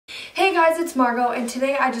Hey guys, it's Margot, and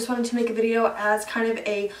today I just wanted to make a video as kind of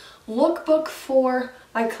a lookbook for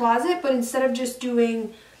my closet, but instead of just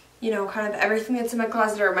doing, kind of everything that's in my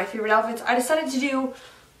closet or my favorite outfits, I decided to do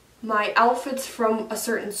my outfits from a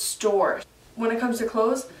certain store. When it comes to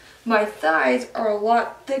clothes, my thighs are a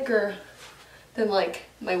lot thicker than like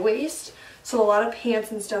my waist, so a lot of pants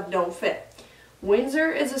and stuff don't fit.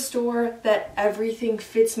 Windsor is a store that everything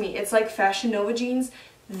fits me. It's like Fashion Nova jeans,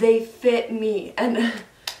 they fit me, and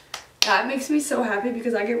that makes me so happy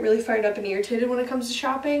because I get really fired up and irritated when it comes to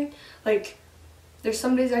shopping. Like, there's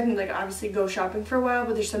some days I can obviously go shopping for a while,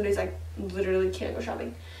 but there's some days I literally can't go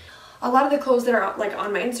shopping. A lot of the clothes that are on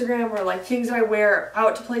my Instagram or things that I wear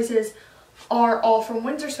out to places are all from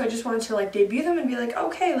Windsor, so I just wanted to debut them and be like,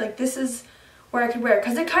 okay, this is where I could wear it,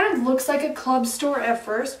 because it kind of looks like a club store at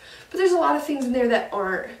first, but there's a lot of things in there that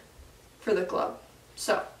aren't for the club.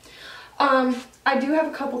 So I do have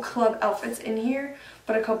a couple club outfits in here,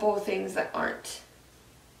 but a couple of things that aren't.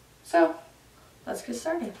 So let's get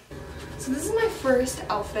started. So this is my first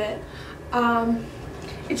outfit.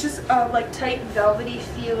 It's just a tight velvety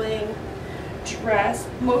feeling dress.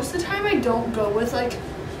 Most of the time I don't go with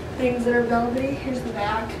things that are velvety. Here's the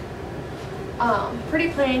back. Pretty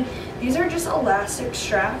plain. These are just elastic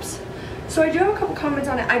straps. So I do have a couple comments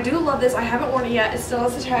on it. I do love this. I haven't worn it yet. It still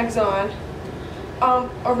has the tags on.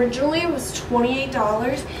 Originally it was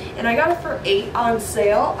 $28 and I got it for $8 on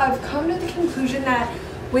sale. I've come to the conclusion that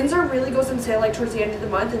Windsor really goes on sale towards the end of the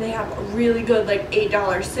month, and they have really good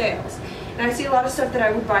 $8 sales. And I see a lot of stuff that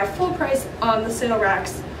I would buy full price on the sale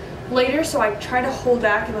racks later, so I try to hold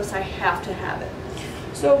back unless I have to have it.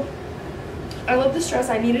 So I love this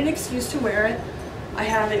dress. I need an excuse to wear it. I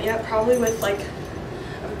haven't yet, probably with a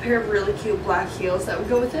pair of really cute black heels that would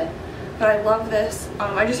go with it. But I love this.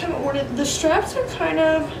 I just haven't worn it. The straps are kind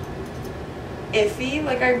of iffy.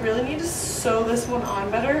 I really need to sew this one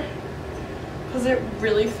on better because it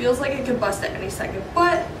really feels like it could bust at any second.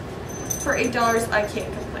 But for $8, I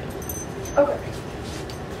can't complain. Okay.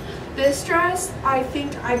 This dress, I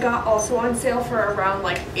think I got also on sale for around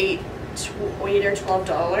 $8 or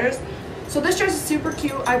 $12. So this dress is super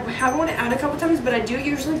cute. I have worn it out a couple times, but I do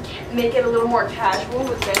usually make it a little more casual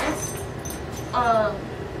with this.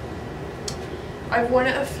 I've worn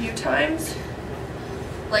it a few times,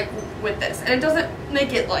 with this, and it doesn't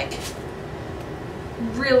make it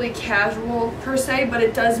really casual per se, but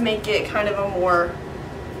it does make it kind of a more,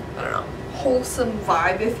 I don't know, wholesome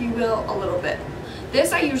vibe, if you will, a little bit.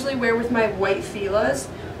 This I usually wear with my white Fila's,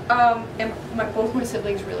 and both my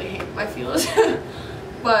siblings really hate my Fila's,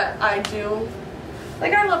 but I do.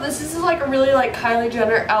 I love this. This is a really Kylie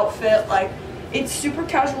Jenner outfit. It's super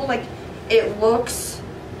casual. It looks,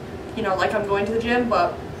 like I'm going to the gym,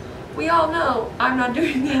 but we all know I'm not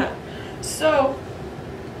doing that. So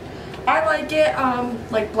I like it.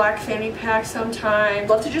 Black fanny pack sometimes.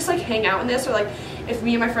 Love to just hang out in this, or if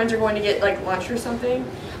me and my friends are going to get lunch or something,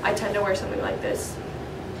 I tend to wear something like this.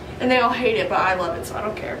 And they all hate it, but I love it, so I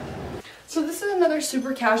don't care. So this is another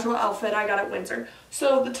super casual outfit I got at Windsor.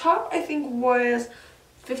 So the top I think was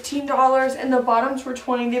 $15 and the bottoms were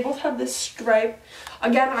 $20. They both have this stripe.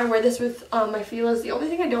 Again, I wear this with my Fila's. The only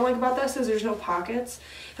thing I don't like about this is there's no pockets,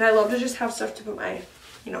 and I love to just have stuff to put my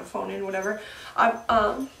phone in, whatever.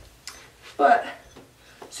 But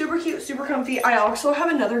super cute, super comfy. I also have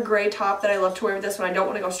another gray top that I love to wear with this when I don't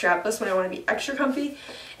want to go strapless, when I want to be extra comfy.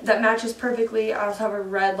 That matches perfectly. I also have a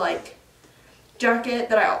red jacket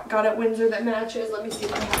that I got at Windsor that matches. Let me see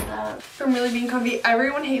if I have that. From really being comfy.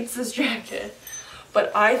 Everyone hates this jacket,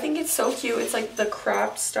 but I think it's so cute. It's the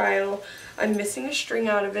cropped style. I'm missing a string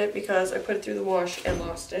out of it because I put it through the wash and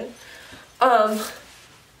lost it.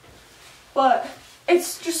 But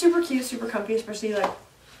it's just super cute, super comfy, especially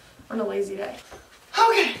on a lazy day.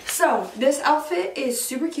 Okay, so this outfit is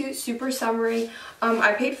super cute, super summery.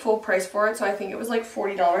 I paid full price for it, so I think it was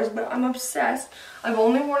 $40, but I'm obsessed. I've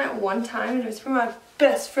only worn it one time, and it was for my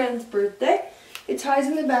best friend's birthday. It ties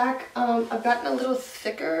in the back. I've gotten a little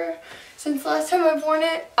thicker since last time I've worn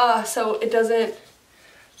it, so it doesn't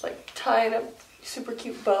tie in a super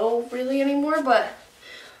cute bow really anymore, but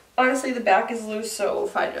honestly the back is loose, so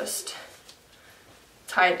if I just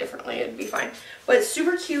tie it differently it'd be fine. But it's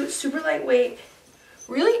super cute, super lightweight,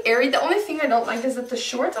 really airy. The only thing I don't like is that the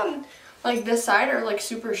shorts on this side are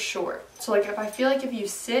super short, so if I feel if you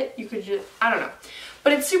sit you could just, I don't know,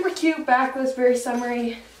 but it's super cute, backless, very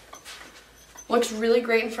summery, looks really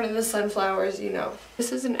great in front of the sunflowers.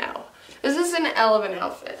 This is an L. This is an L of an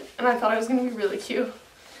outfit, and I thought it was gonna be really cute.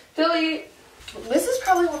 Philly, this is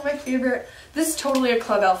probably one of my favorite. This is totally a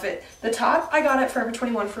club outfit. The top I got at Forever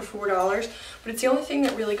 21 for $4, but it's the only thing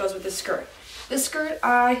that really goes with this skirt. This skirt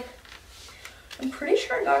I I'm pretty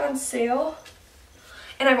sure I got on sale.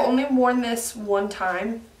 And I've only worn this one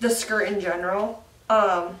time, the skirt in general.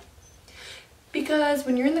 Because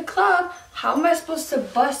when you're in the club, how am I supposed to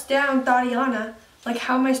bust down Tatiana? Like,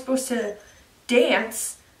 how am I supposed to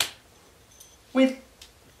dance with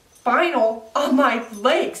vinyl on my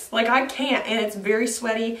legs? Like, I can't, and it's very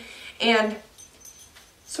sweaty. And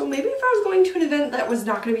so maybe if I was going to an event that was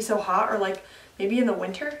not going to be so hot, or like maybe in the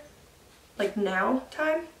winter, like now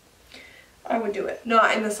time, I would do it.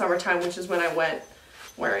 Not in the summertime, which is when I went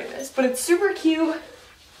wearing this. But it's super cute.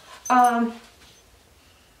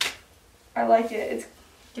 I like it. It's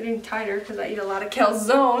getting tighter because I eat a lot of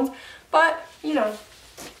calzones, but you know.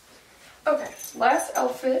 Okay, last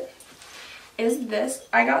outfit is this.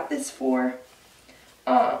 I got this for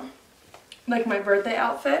like my birthday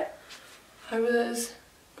outfit. I was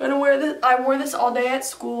gonna wear this. I wore this all day at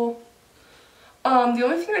school. The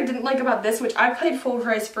only thing I didn't like about this, which I paid full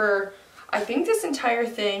price for, I think this entire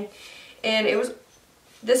thing, and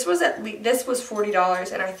this was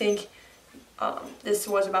 $40, and I think this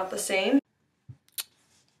was about the same.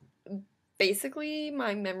 Basically,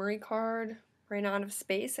 my memory card ran out of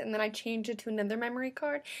space, and then I changed it to another memory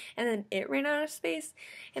card, and then it ran out of space,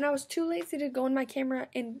 and I was too lazy to go in my camera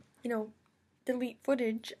and, you know, delete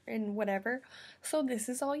footage and whatever. So this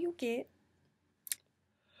is all you get.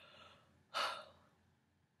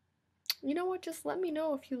 You know what, just let me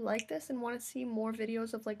know if you like this and want to see more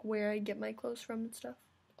videos of like where I get my clothes from and stuff.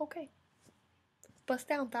 Okay. Bust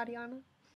down, Tatiana.